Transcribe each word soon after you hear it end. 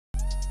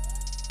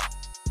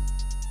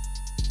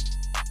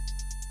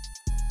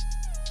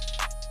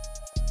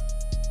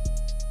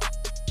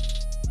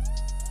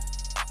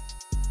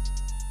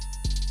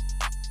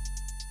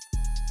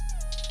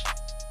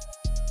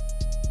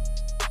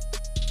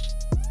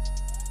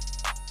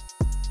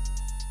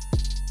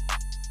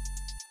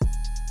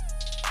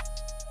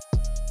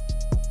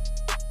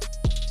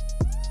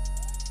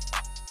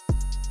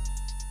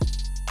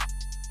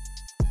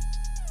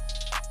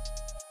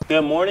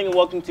Good morning and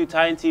welcome to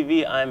Titan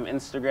TV. I'm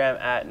Instagram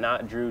at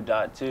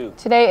notdrew.2.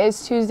 Today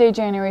is Tuesday,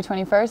 January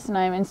 21st, and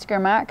I'm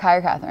Instagram at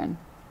Kyra Catherine.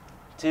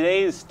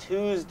 Today is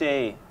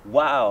Tuesday.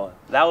 Wow,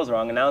 that was a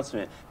wrong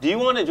announcement. Do you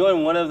want to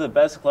join one of the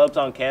best clubs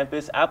on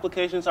campus?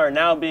 Applications are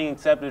now being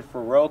accepted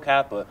for Rho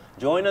Kappa.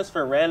 Join us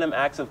for random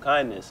acts of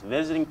kindness,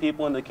 visiting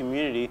people in the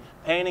community,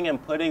 painting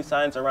and putting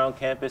signs around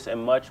campus,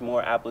 and much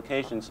more.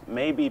 Applications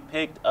may be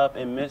picked up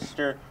in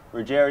Mr.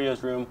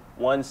 Ruggerio's room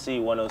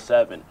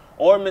 1C107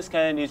 or Miss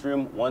Kennedy's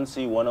room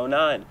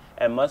 1C109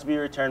 and must be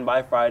returned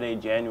by Friday,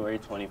 January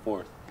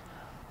 24th.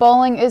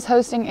 Bowling is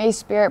hosting a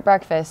spirit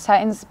breakfast.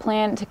 Titans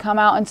plan to come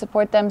out and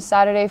support them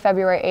Saturday,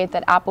 February 8th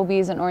at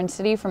Applebee's in Orange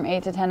City from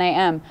 8 to 10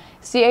 a.m.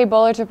 See a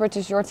bowler to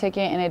purchase your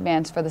ticket in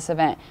advance for this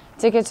event.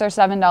 Tickets are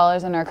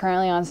 $7 and are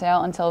currently on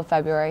sale until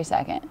February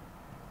 2nd.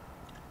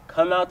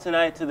 Come out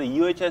tonight to the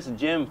UHS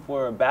gym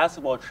for a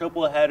basketball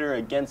triple header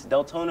against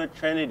Deltona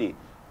Trinity.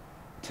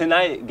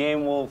 Tonight's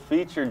game will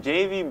feature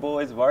JV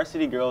boys,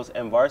 varsity girls,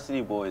 and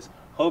varsity boys.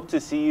 Hope to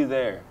see you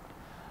there.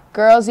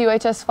 Girls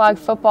UHS Flag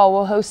Football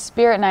will host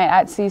Spirit Night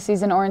at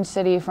CC's in Orange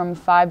City from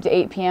 5 to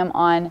 8 p.m.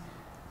 on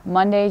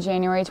Monday,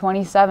 January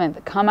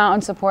 27th. Come out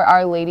and support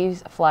our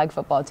ladies flag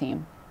football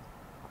team.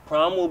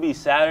 Prom will be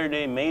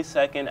Saturday, May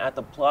 2nd at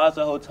the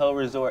Plaza Hotel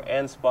Resort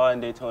and Spa in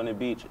Daytona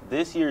Beach.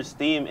 This year's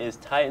theme is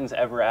Titans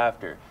Ever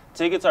After.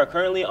 Tickets are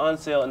currently on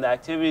sale in the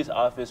activities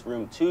office,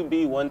 room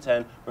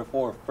 2B110,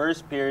 before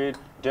first period,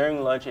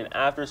 during lunch, and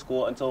after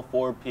school until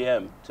 4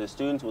 p.m. to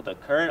students with a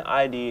current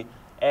ID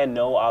and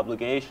no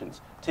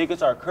obligations.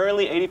 Tickets are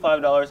currently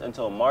 $85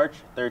 until March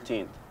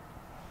 13th.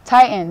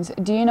 Titans,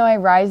 do you know a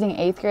rising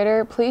 8th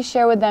grader? Please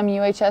share with them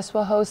UHS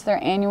will host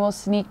their annual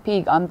sneak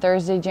peek on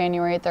Thursday,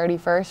 January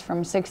 31st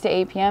from 6 to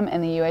 8 p.m.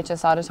 in the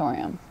UHS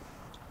auditorium.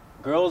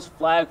 Girls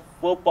flag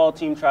football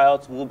team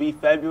tryouts will be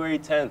February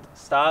 10th.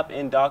 Stop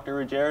in Dr.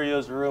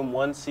 Ruggerio's room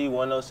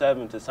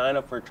 1C107 to sign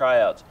up for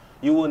tryouts.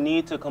 You will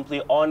need to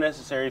complete all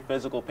necessary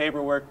physical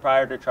paperwork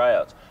prior to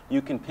tryouts.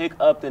 You can pick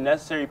up the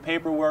necessary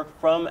paperwork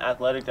from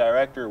Athletic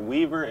Director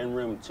Weaver in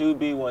room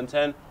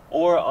 2B110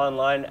 or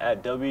online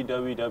at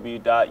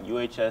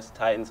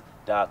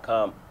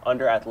www.uhstitans.com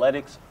under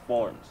Athletics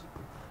Forms.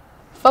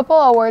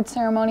 Football awards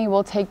ceremony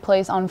will take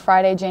place on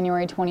Friday,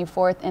 January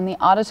 24th in the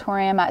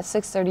auditorium at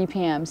 6:30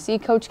 p.m. See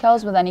Coach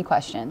Kells with any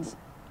questions.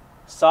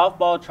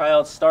 Softball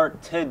tryouts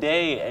start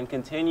today and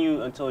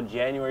continue until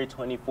January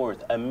 24th,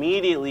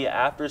 immediately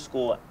after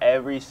school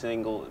every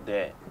single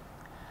day.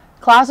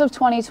 Class of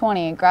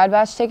 2020, Grad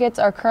Bash tickets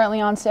are currently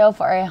on sale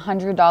for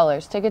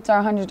 $100. Tickets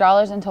are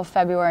 $100 until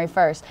February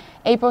 1st.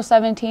 April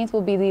 17th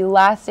will be the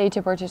last day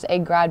to purchase a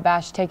Grad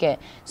Bash ticket,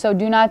 so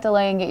do not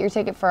delay and get your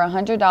ticket for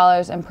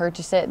 $100 and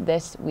purchase it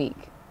this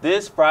week.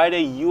 This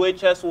Friday,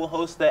 UHS will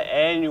host the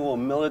annual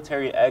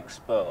Military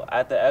Expo.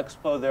 At the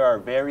Expo, there are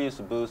various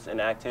booths and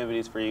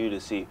activities for you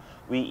to see.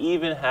 We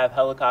even have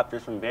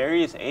helicopters from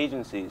various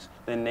agencies.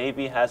 The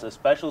Navy has a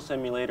special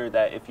simulator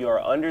that if you are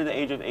under the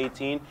age of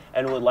 18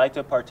 and would like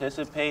to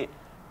participate,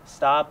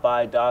 stop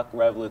by Doc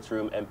Revlett's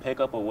room and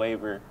pick up a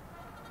waiver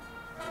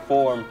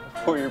form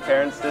for your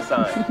parents to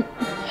sign.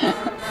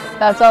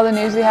 That's all the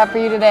news we have for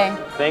you today.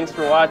 Thanks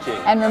for watching.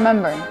 And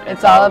remember,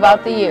 it's all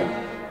about the you.